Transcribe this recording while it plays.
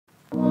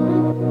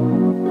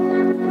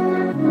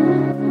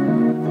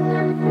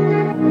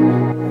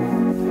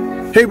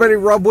Hey everybody,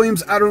 Rob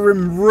Williams, Outer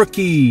Rim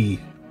Rookie.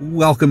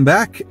 Welcome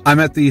back.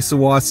 I'm at the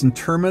Sawasan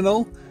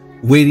Terminal,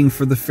 waiting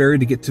for the ferry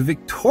to get to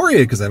Victoria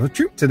because I have a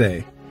trip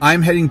today.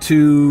 I'm heading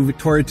to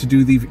Victoria to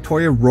do the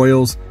Victoria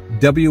Royals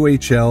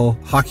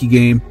WHL hockey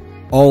game,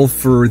 all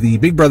for the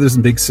Big Brothers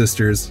and Big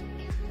Sisters.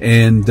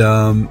 And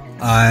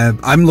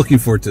I'm looking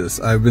forward to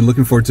this. I've been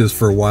looking forward to this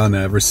for a while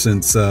now, ever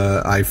since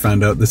I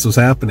found out this was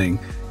happening.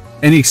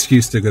 Any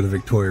excuse to go to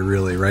Victoria,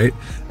 really, right?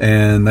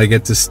 And I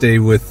get to stay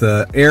with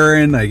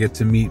Aaron. I get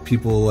to meet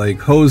people like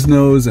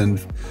Hosenose, and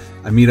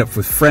I meet up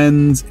with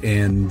friends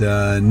and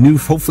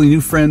hopefully new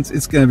friends.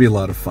 It's going to be a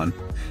lot of fun.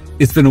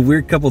 It's been a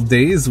weird couple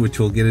days, which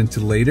we'll get into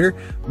later,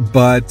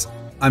 but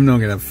I'm not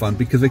going to have fun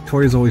because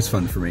Victoria is always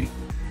fun for me.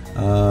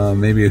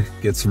 Maybe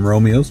get some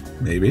Romeos,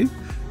 maybe,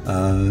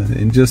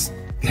 and just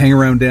hang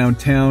around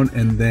downtown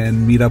and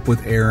then meet up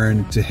with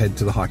Aaron to head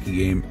to the hockey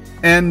game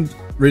and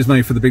raise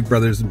money for the Big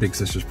Brothers and Big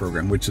Sisters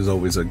program, which is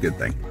always a good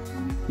thing.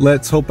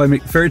 Let's hope I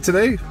make the ferry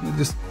today.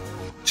 Just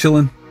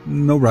chilling,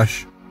 no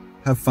rush.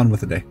 Have fun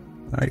with the day.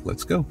 All right,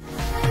 let's go.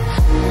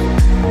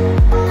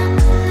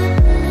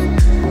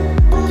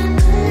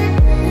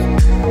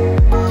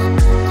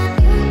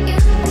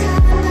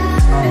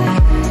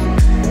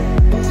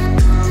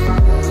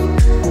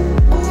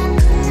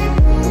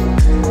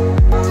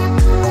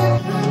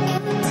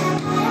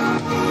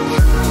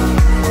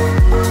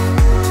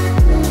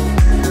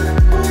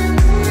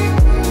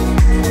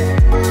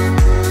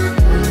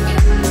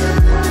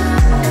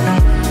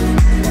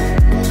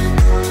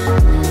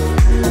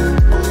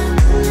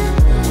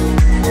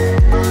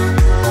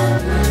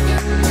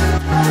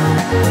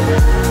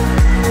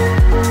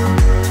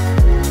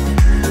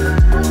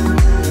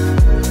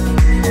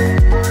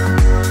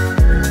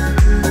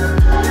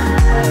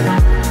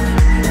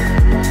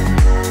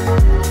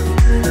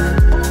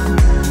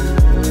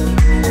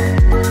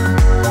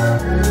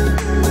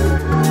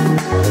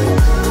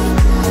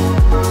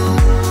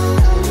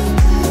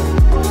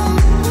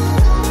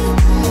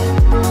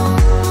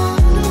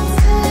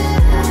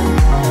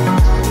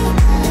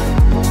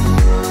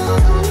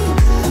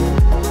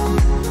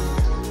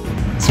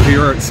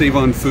 Here at Save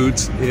On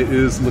Foods, it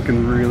is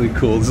looking really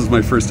cool. This is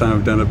my first time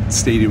I've done a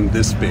stadium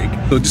this big.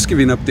 So just give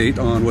you an update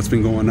on what's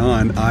been going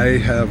on. I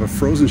have a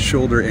frozen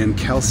shoulder and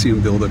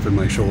calcium buildup in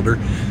my shoulder,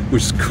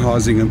 which is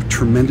causing a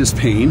tremendous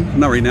pain.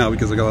 Not right now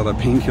because I got a lot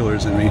of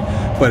painkillers in me,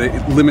 but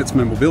it limits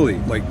my mobility.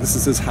 Like, this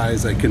is as high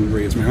as I can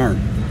raise my arm,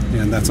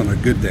 and that's on a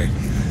good day.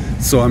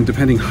 So I'm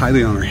depending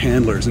highly on our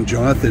handlers, and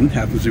Johnathan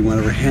happens to be one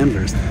of our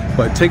handlers.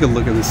 But take a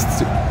look at this.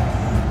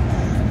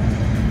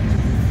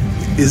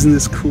 Isn't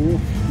this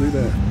cool? Look at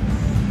that.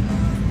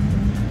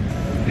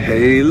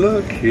 Hey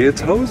look,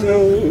 it's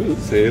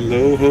Hosenose.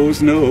 Hello,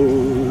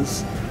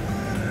 Hosenose.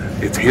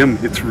 It's him,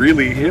 it's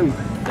really him.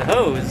 The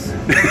hose.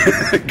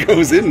 It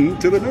goes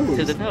into the nose.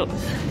 To the nose.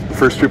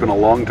 First trip in a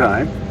long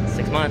time.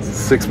 6 months.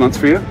 6 months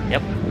for you?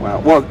 Yep.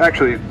 Wow. Well,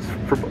 actually,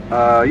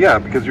 yeah,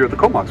 because you're at the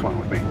Comox one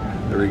with me.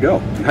 There you go.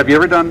 Have you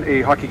ever done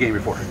a hockey game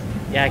before?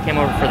 Yeah, I came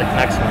over for the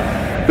Canucks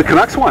one. The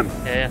Canucks one?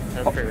 Yeah,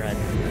 that was pretty rad.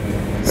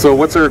 So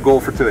what's our goal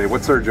for today?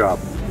 What's our job?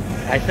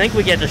 I think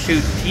we get to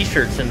shoot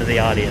t-shirts into the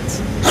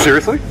audience.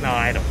 Seriously? No,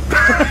 I don't.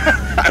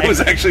 I was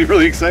actually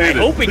really excited. I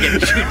hope we get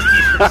to shoot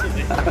t-shirts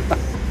into the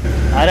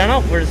audience. I don't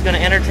know. We're just going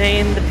to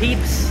entertain the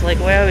peeps like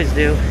we always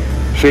do.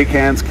 Shake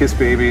hands, kiss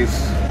babies.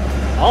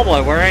 All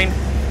while wearing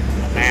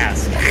a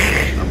mask.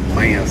 A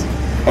mask.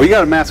 Oh, you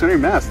got a mask on your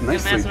mask.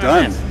 Nicely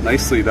done.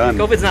 Nicely done.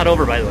 COVID's not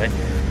over, by the way.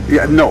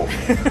 Yeah, no.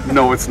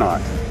 No, it's not.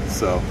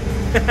 So,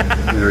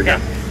 there we go.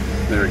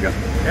 There we go.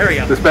 There we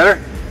go. This better?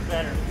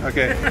 Better.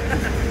 Okay.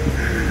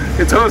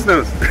 It's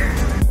Hosenose.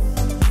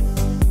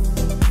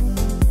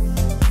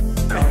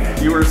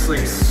 You are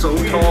like so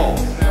tall.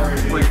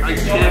 Like, I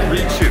can't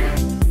reach you.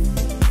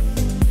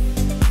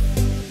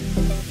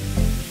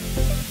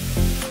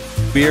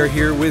 We are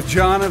here with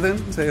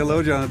Johnathan. Say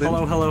hello, Johnathan.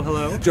 Hello, hello,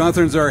 hello.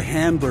 Jonathan's our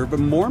handler, but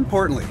more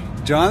importantly,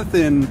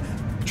 Johnathan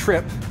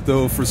Trip,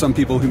 though for some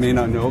people who may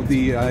not know,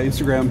 the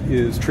Instagram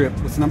is Trip,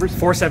 what's the numbers?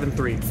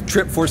 473.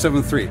 Trip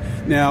 473.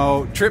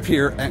 Now, Trip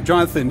here,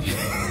 Johnathan,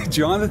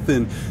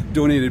 Johnathan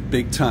donated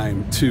big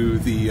time to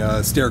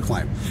the stair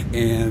climb,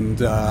 and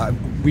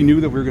we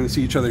knew that we were going to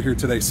see each other here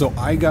today, so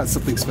I got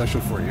something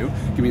special for you.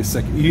 Give me a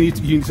second. You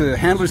need to,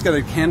 handler's got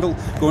a candle,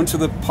 go into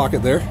the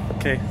pocket there.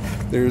 Okay.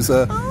 There's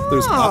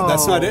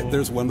that's not it.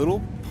 There's one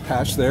little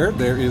patch there.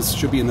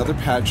 Should be another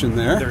patch in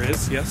there. There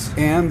is, yes.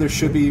 And there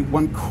should be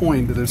one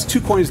coin. There's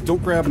 2 coins.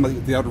 Don't grab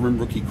the Outer Rim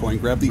Rookie coin.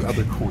 Grab the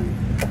other coin.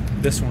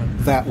 This one.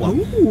 That one.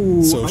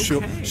 Ooh, so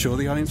okay. show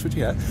the audience what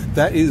you got.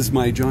 That is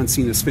my John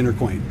Cena spinner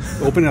coin.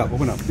 Open it up.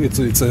 Open it up. It's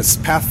a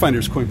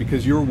Pathfinder's coin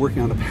because you're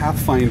working on a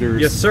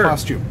Pathfinder's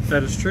costume.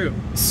 That is true.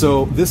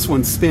 So this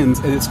one spins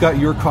and it's got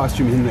your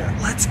costume in there.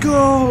 Let's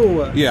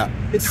go. Yeah.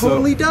 It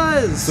totally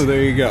does. So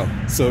there you go.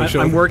 So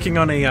I'm working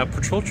on a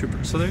patrol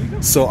trooper. So there you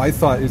go. So I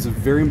thought it's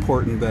very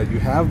important that you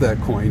have that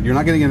coin. You're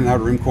not going to get an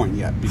Outer Rim coin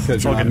yet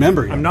because you're not a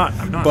member yet. I'm not.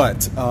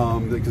 But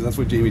because that's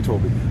what Jamie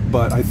told me.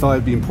 But I thought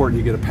it'd be important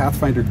you get a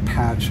Pathfinder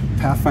patch,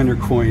 Pathfinder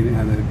coin,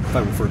 and a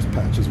Bible First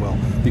patch as well,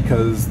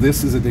 because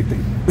this is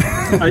addicting.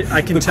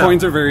 I can the tell.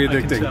 coins are very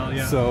addicting. I can tell,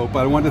 yeah. So, but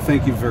I want to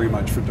thank you very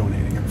much for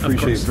donating. I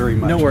appreciate it very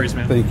much. No worries,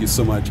 man. Thank you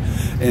so much.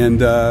 And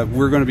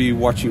we're going to be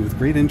watching with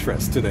great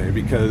interest today,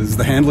 because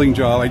the handling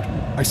job,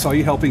 I saw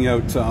you helping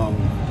out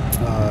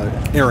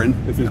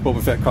Aaron with his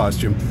Boba Fett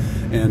costume.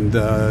 And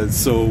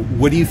so,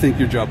 what do you think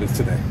your job is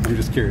today? I'm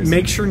just curious.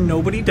 Make sure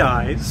nobody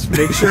dies.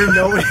 Make sure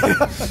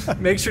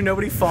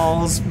nobody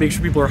falls. Make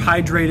sure people are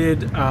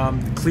hydrated.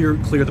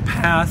 Clear the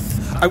path.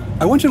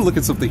 I want you to look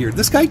at something here.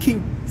 This guy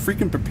came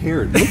freaking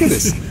prepared. Look at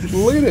this.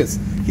 Look at this.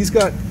 He's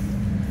got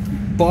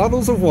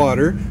bottles of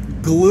water,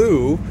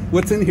 glue.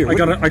 What's in here? I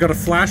got a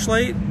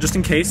flashlight just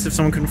in case if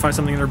someone couldn't find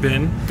something in their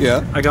bin.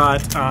 Yeah. I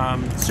got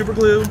super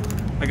glue.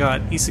 I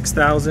got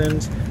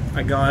E6000.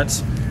 I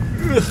got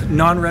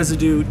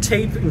non-residue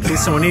tape in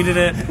case someone needed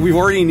it. We've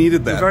already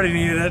needed that. We've already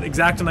needed it.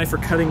 X-Acto knife for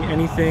cutting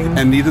anything.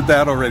 And needed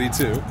that already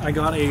too. I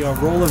got a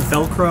roll of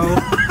Velcro.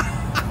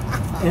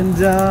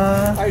 And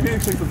I did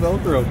actually the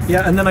Velcro.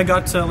 Yeah, and then I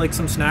got like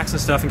some snacks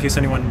and stuff in case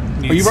anyone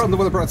needs. Oh, you brought the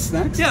one that brought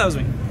snacks? Yeah, that was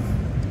me.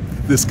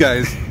 This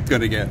guy's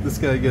gonna get. This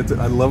guy gets it.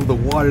 I love the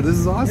water. This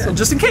is awesome. Yeah,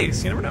 just in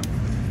case, you never know.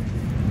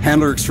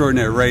 Handler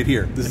extraordinaire right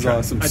here. This is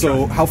awesome.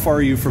 So, how far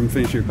are you from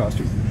finishing your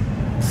costume?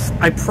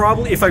 I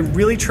probably, if I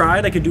really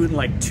tried, I could do it in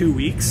like 2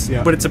 weeks.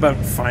 Yeah. But it's about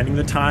finding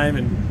the time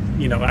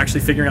and, you know,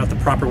 actually figuring out the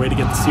proper way to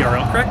get the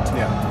CRL correct.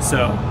 Yeah. So,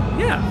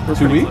 yeah. We're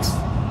 2 pretty weeks?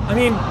 close. I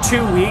mean,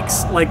 2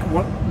 weeks, like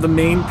the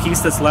main piece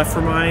that's left for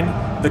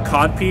mine, the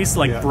cod piece,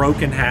 like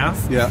broke in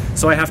half. Yeah.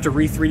 So I have to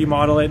re-3D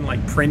model it and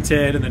like print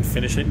it and then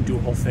finish it and do a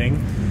whole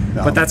thing.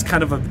 No. But that's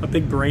kind of a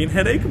big brain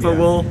headache, but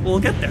we'll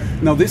get there.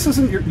 No, this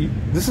isn't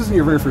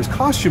your very first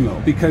costume though,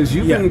 because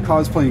you've been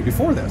cosplaying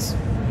before this.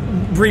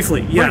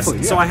 Briefly, yes.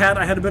 Briefly, yeah. So I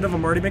had a bit of a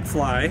Marty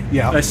McFly.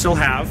 Yeah. That I still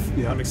have.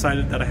 Yeah. I'm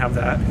excited that I have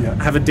that. Yeah.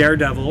 I have a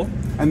Daredevil.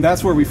 And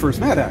that's where we first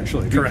met,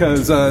 actually. Correct.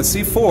 Because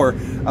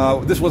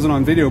C4, this wasn't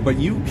on video, but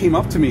you came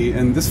up to me,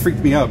 and this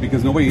freaked me out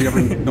because nobody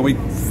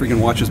freaking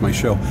watches my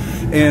show,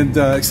 and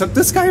except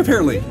this guy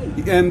apparently.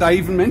 And I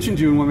even mentioned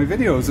you in one of my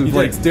videos. It was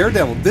like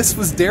Daredevil. This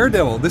was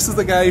Daredevil. This is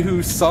the guy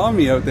who saw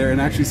me out there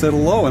and actually said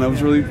hello, and I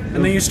was really.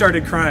 And then you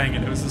started crying,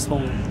 and it was this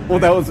whole.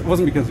 Well, it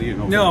wasn't because of you.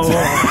 No.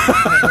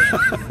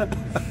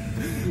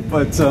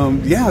 But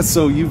yeah,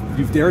 so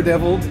you've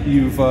Daredeviled,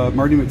 you've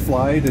Marty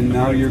McFly'd, and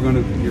now you're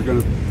gonna.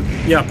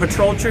 Yeah,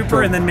 Patrol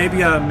Trooper, and then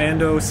maybe a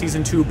Mando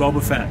Season 2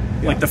 Boba Fett,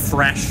 like the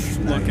fresh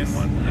looking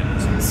one.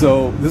 Yeah.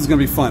 So this is gonna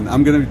be fun.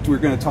 We're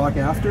gonna talk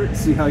after,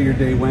 see how your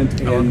day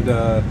went, and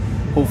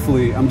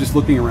hopefully, I'm just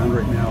looking around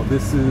right now.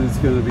 This is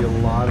gonna be a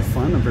lot of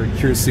fun. I'm very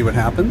curious to see what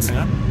happens.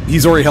 Yeah.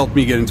 He's already helped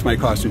me get into my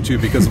costume too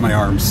because of my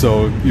arms.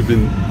 So you've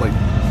been like,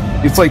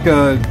 it's like,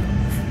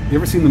 you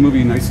ever seen the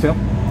movie Knight's Tale?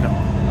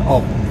 No.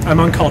 Oh. I'm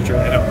uncultured,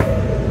 I know.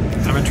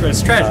 I'm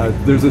interested. Tragic.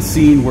 There's a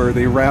scene where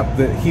they wrap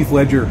that Heath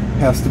Ledger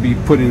has to be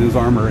put in his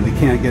armor and he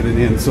can't get it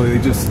in, so they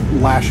just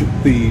lash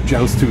the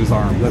joust to his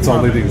arm. That's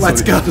all they do.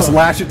 Let's go. Just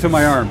lash it to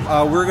my arm.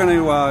 We're going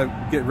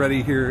to get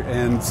ready here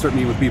and start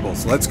meeting with people.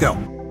 So let's go.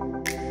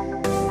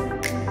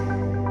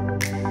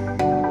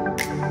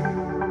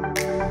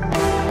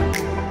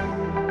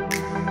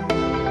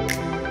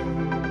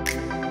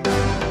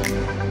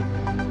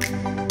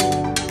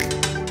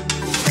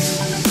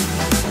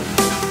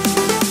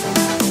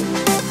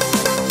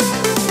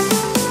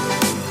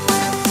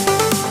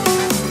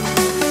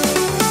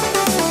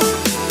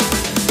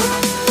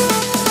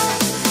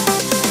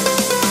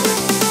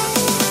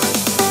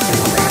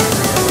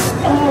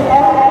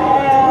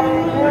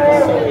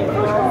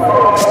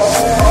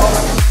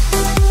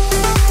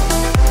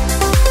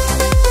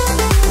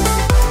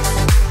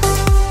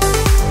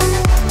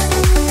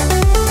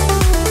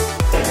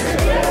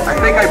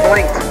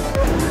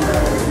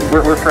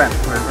 We're friends.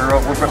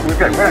 We're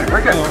good.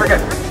 We're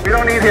good. We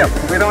don't need him.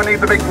 We don't need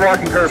the big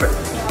rocking Kerbit.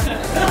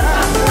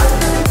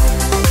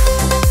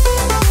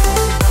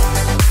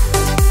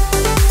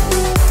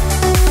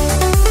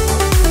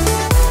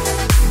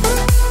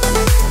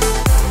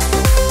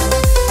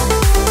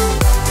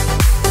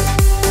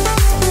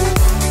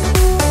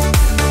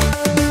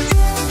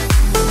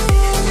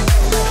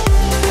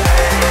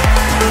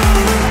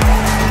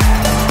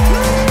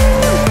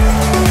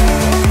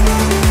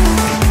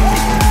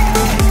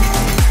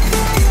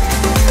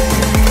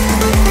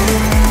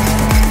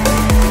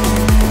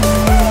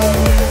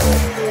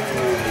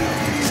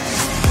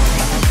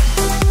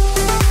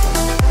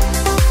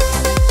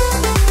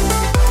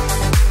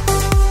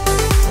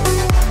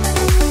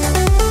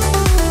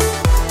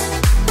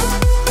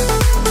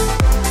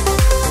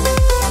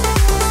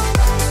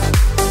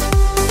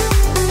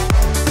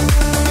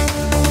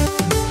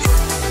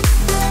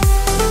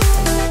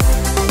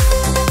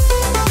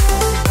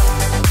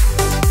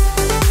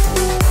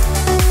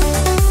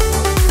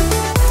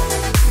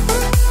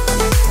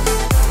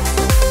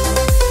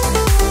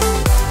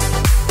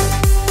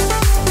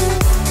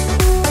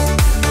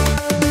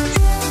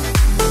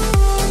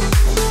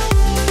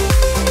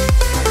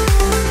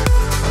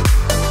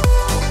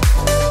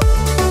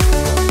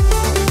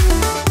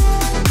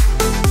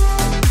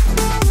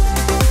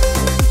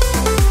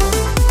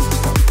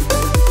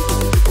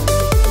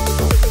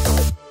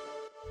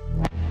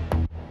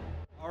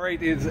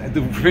 It is.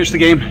 We finished the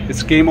game.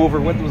 It's game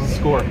over. What was the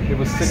score? It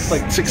was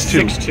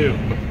 6-2.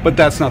 6-2. But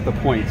that's not the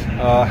point.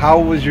 How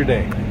was your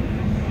day?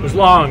 It was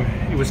long.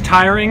 It was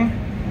tiring.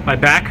 My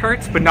back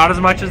hurts, but not as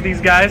much as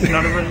these guys.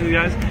 Not as much as these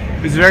guys.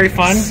 It was very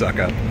fun. Suck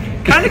up.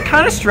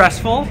 Kind of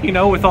stressful, you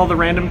know, with all the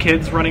random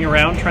kids running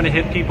around trying to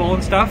hit people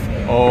and stuff.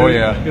 Oh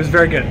yeah. It was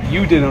very good.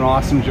 You did an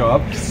awesome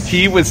job.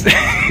 He was.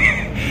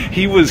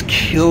 He was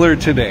killer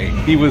today.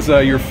 He was,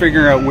 you're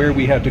figuring out where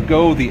we had to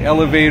go, the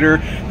elevator,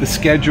 the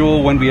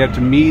schedule, when we had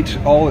to meet,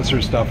 all that sort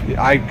of stuff.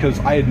 Because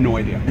I had no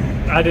idea.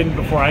 I didn't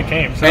before I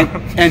came. So.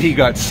 And he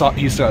got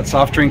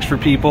soft drinks for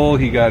people.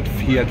 He had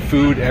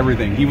food,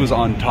 everything. He was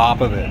on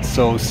top of it.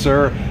 So,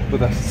 sir,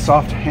 with a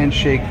soft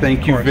handshake,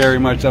 thank you very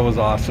much. That was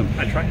awesome.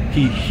 I tried.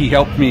 He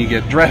helped me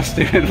get dressed.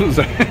 It was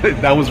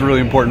that was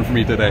really important for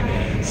me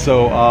today.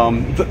 So,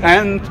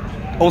 and.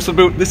 Also,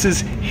 this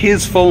is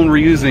his phone we're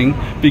using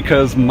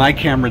because my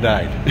camera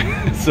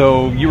died.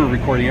 So you were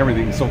recording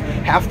everything. So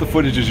half the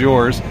footage is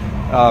yours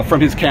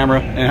from his camera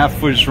and half the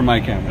footage from my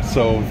camera.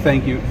 So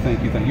thank you.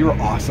 You were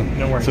awesome.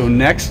 No worries. So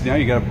next, now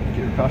you got to get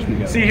your costume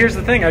together. See, here's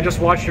the thing. I just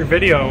watched your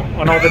video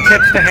on all the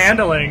tips to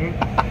handling.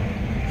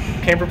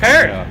 Came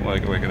prepared. Yeah,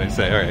 what can I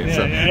say? All right, yeah,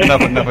 so yeah.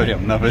 Enough of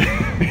him.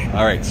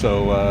 All right,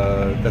 so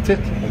that's it.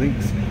 I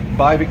think.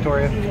 Bye,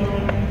 Victoria.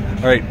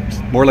 All right,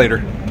 more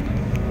later.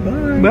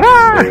 Bye.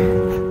 Bye.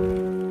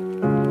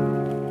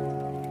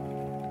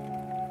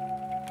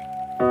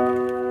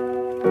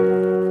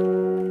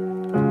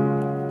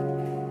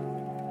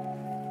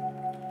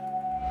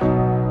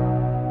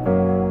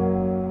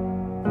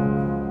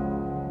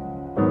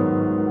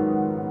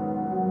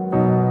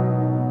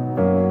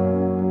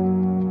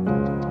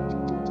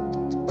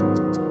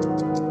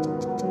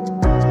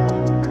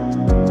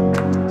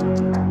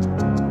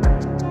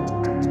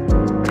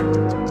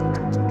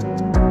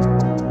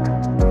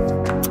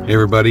 Hey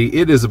everybody,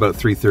 it is about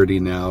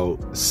 3:30 now,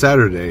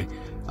 Saturday.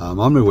 I'm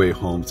on my way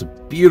home. It's a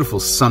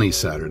beautiful sunny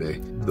Saturday.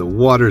 The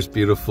water's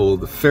beautiful,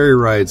 the ferry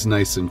ride's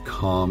nice and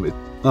calm.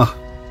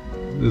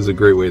 This is a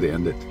great way to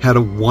end it. Had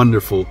a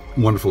wonderful,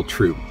 wonderful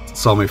troop.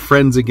 Saw my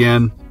friends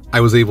again.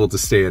 I was able to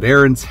stay at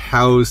Aaron's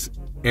house.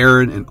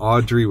 Aaron and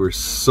Audrey were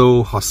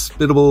so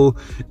hospitable.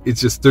 They're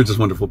just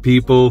wonderful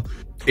people.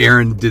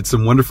 Aaron did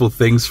some wonderful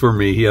things for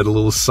me. He had a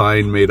little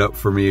sign made up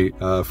for me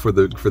for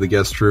the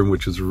guest room,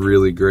 which was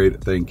really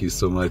great. Thank you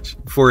so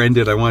much. Before I end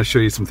it, I want to show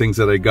you some things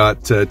that I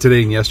got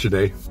today and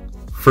yesterday.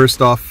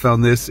 First off,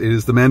 found this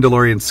is the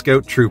Mandalorian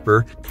Scout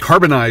Trooper.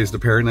 Carbonized,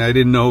 apparently. I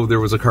didn't know there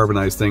was a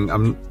carbonized thing.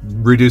 I'm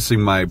reducing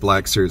my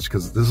black search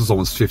because this is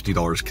almost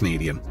 $50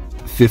 Canadian.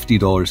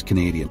 $50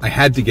 Canadian. I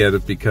had to get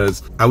it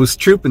because I was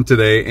trooping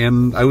today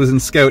and I was in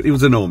Scout. It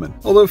was an Omen.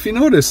 Although if you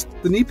notice,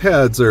 the knee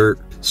pads are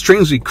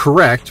strangely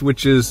correct,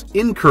 which is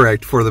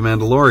incorrect for the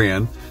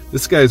Mandalorian.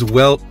 This guy's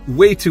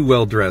way too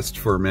well dressed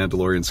for a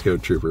Mandalorian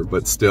Scout Trooper,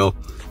 but still,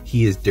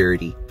 he is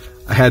dirty.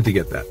 I had to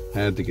get that.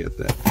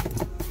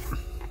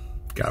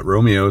 Got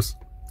Romeo's.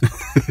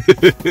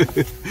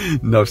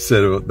 Enough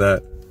said about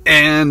that.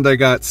 And I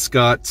got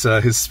Scott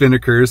his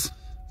Spinnakers.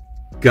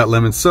 Got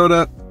lemon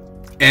soda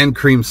and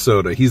cream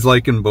soda. He's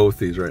liking both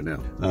these right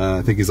now.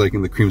 I think he's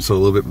liking the cream soda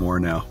a little bit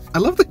more now. I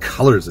love the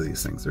colors of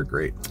these things. They're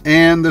great.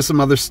 And there's some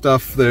other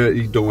stuff that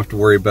you don't have to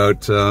worry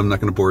about. I'm not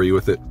going to bore you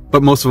with it.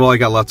 But most of all, I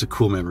got lots of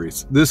cool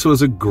memories. This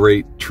was a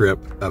great trip,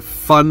 a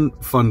fun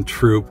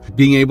troop.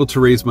 Being able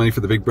to raise money for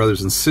the Big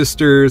Brothers and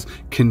Sisters,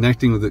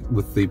 connecting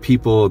with the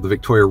people of the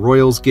Victoria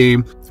Royals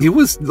game. It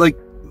was like,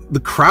 the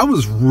crowd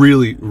was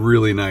really,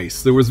 really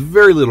nice. There was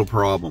very little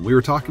problem. We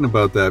were talking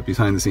about that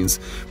behind the scenes.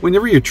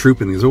 Whenever you're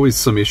trooping, there's always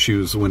some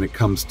issues when it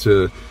comes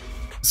to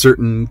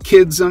certain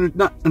kids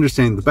not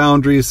understanding the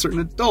boundaries, certain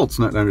adults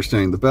not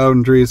understanding the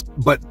boundaries,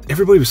 but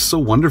everybody was so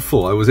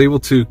wonderful. I was able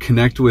to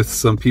connect with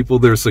some people.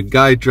 There's a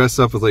guy dressed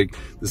up with like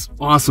this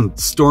awesome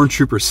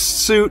stormtrooper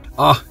suit.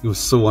 It was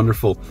so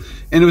wonderful.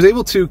 And I was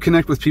able to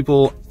connect with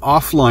people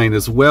offline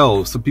as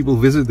well. Some people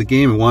visited the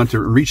game and wanted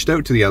to reached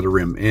out to the Outer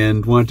Rim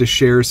and wanted to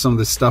share some of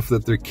the stuff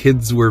that their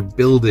kids were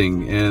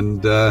building,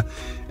 and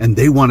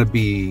they want to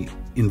be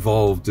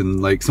involved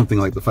in like something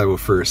like the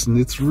 501st, and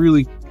it's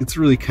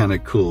really kind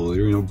of cool,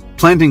 you know,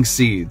 planting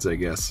seeds, I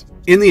guess.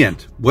 In the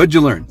end, what'd you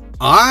learn?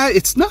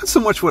 It's not so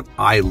much what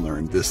I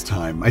learned this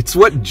time, it's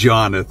what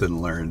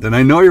Johnathan learned, and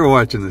I know you're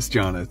watching this,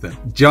 Johnathan.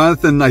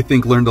 Johnathan, I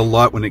think, learned a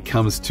lot when it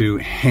comes to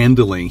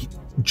handling.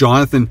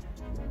 Johnathan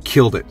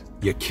killed it.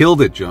 You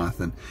killed it,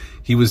 Johnathan.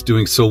 He was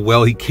doing so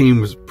well. He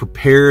came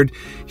prepared.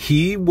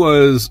 He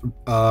was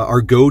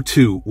our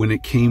go-to when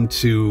it came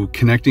to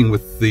connecting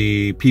with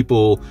the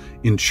people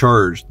in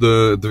charge.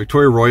 The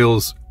Victoria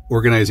Royals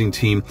organizing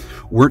team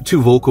weren't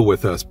too vocal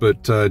with us,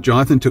 but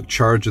Johnathan took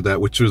charge of that,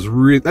 which was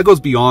really, that goes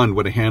beyond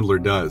what a handler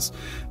does.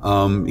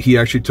 He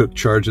actually took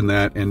charge in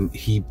that, and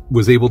he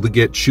was able to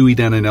get Chewie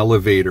down an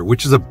elevator,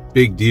 which is a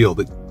big deal.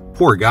 The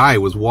poor guy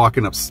was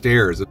walking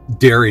upstairs.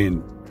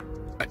 Darian,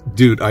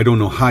 dude, I don't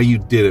know how you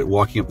did it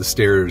walking up the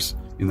stairs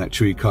in that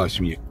Chewie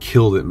costume. You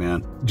killed it,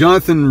 man.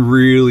 Johnathan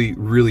really,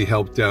 really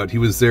helped out. He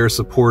was there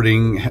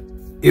supporting,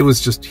 it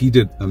was just, he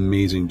did an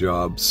amazing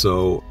job.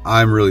 So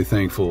I'm really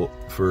thankful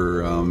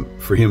for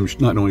him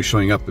not only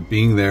showing up but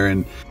being there,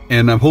 and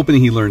I'm hoping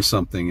he learns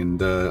something,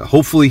 and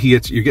hopefully you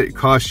get your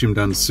costume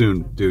done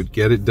soon, dude.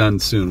 Get it done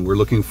soon. We're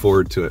looking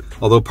forward to it.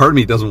 Although part of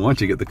me doesn't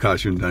want you to get the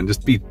costume done.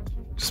 Just be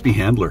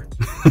handler.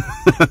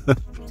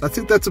 I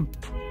think that's a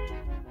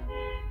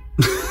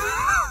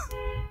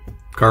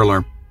car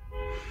alarm.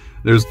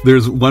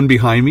 There's one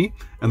behind me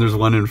and there's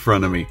one in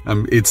front of me.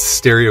 It's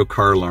stereo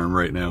car alarm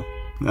right now.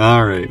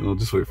 All right, we'll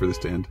just wait for this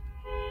to end.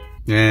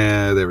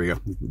 Yeah, there we go.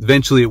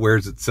 Eventually it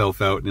wears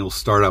itself out and it'll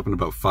start up in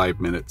about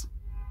 5 minutes.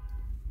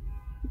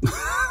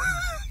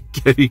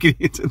 Getting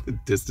into the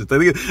distance. I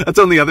think that's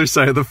on the other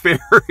side of the ferry.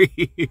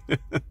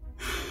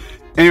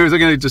 Anyways, I'm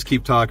going to just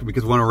keep talking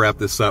because I want to wrap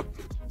this up.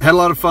 Had a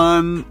lot of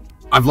fun.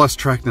 I've lost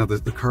track now. The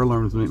car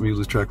alarms make me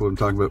lose track of what I'm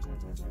talking about.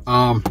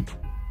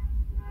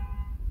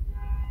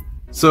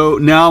 So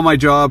now my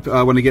job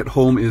when I get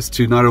home is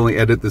to not only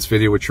edit this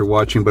video which you're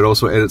watching, but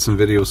also edit some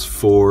videos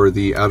for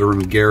the Outer Rim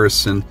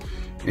Garrison,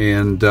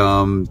 and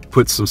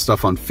put some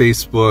stuff on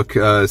Facebook.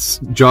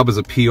 Job as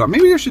a PR.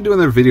 Maybe I should do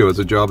another video as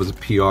a job as a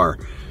PR.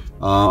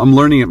 I'm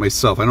learning it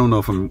myself. I don't know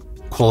if I'm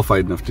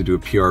qualified enough to do a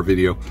PR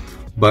video,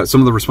 but some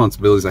of the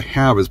responsibilities I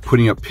have is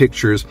putting up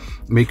pictures,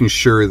 making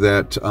sure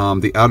that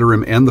the Outer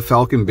Rim and the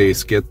Falcon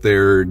Base get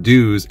their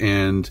dues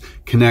and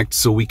connect,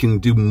 so we can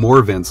do more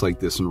events like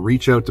this and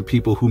reach out to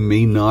people who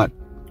may not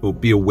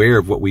be aware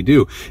of what we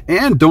do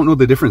and don't know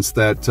the difference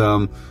that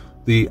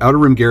the Outer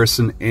Rim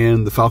Garrison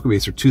and the Falcon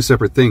Base are two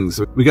separate things.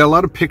 We got a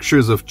lot of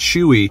pictures of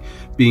Chewie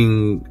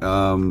being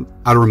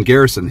Outer Rim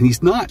Garrison, and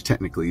he's not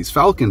technically. He's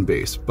Falcon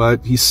Base,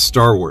 but he's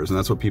Star Wars, and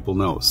that's what people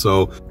know.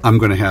 So I'm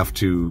going to have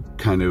to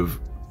kind of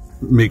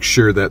make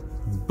sure that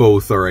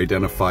both are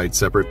identified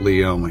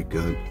separately. Oh my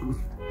god.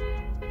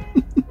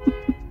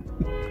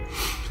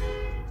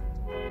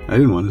 I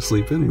didn't want to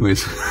sleep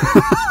anyways.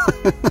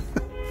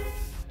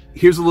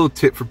 Here's a little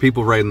tip for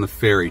people riding the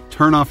ferry.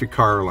 Turn off your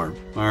car alarm,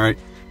 alright?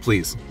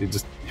 Please, it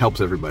just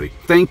helps everybody.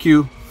 Thank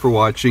you for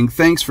watching.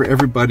 Thanks for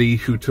everybody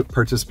who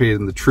participated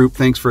in the troop.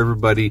 Thanks for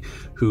everybody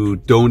who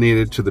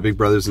donated to the Big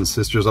Brothers and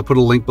Sisters. I'll put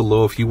a link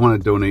below if you want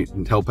to donate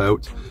and help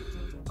out.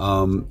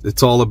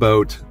 It's all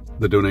about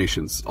the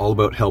donations, all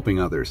about helping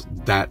others.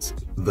 That's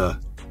the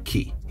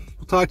key.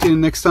 We'll talk to you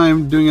next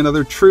time doing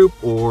another troop,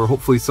 or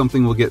hopefully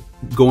something will get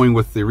going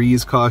with the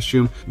Reese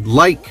costume.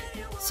 Like,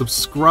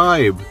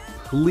 subscribe,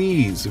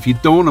 please. If you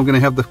don't, I'm going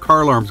to have the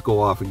car alarms go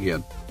off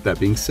again. That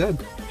being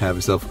said, have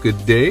yourself a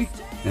good day,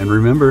 and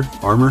remember,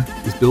 armor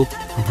is built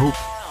from hope.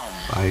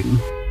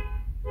 Bye.